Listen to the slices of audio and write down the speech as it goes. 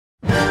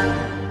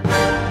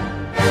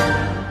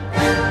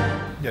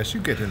Yes,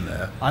 you get in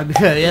there.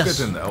 Yes.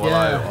 Get in there while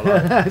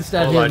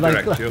I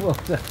direct you. Go on.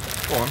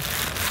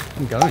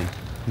 I'm going.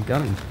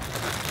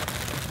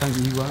 Don't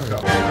you worry.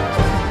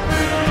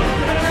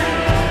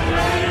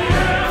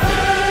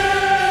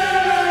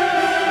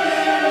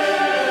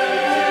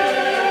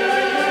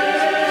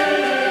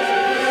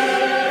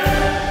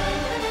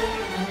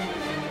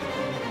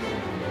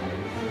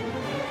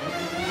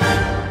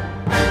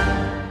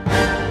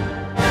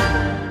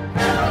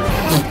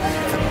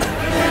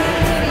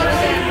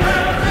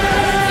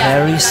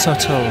 Very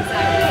subtle.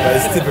 But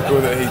it's typical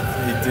that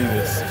he'd do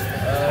this.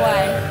 Why?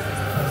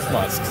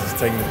 Well, it's because he's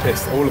taking the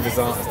piss. All of his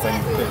art is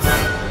taking the piss.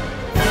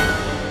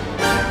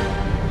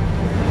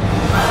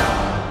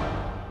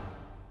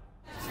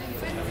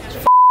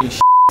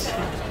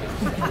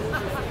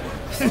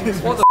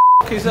 What the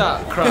f*** is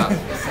that crap?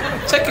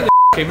 Taking the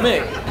f***ing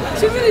mick.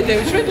 What's he really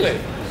doing, Shrigley?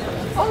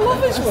 I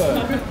love his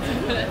work.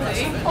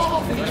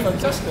 Oh, I think it's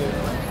fantastic.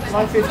 I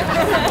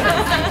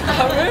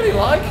really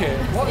like it.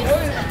 What is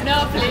it?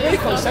 No, please. Really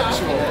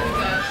conceptual.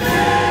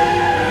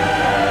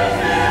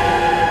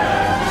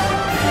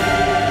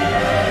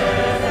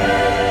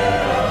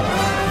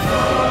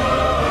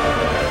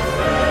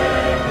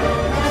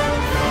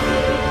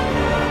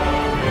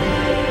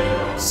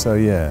 So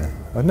yeah,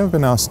 I'd never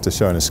been asked to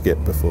show in a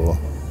skip before,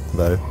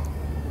 though.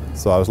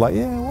 So I was like,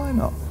 yeah, why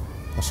not?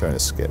 I'll show in a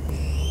skip.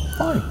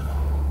 Fine.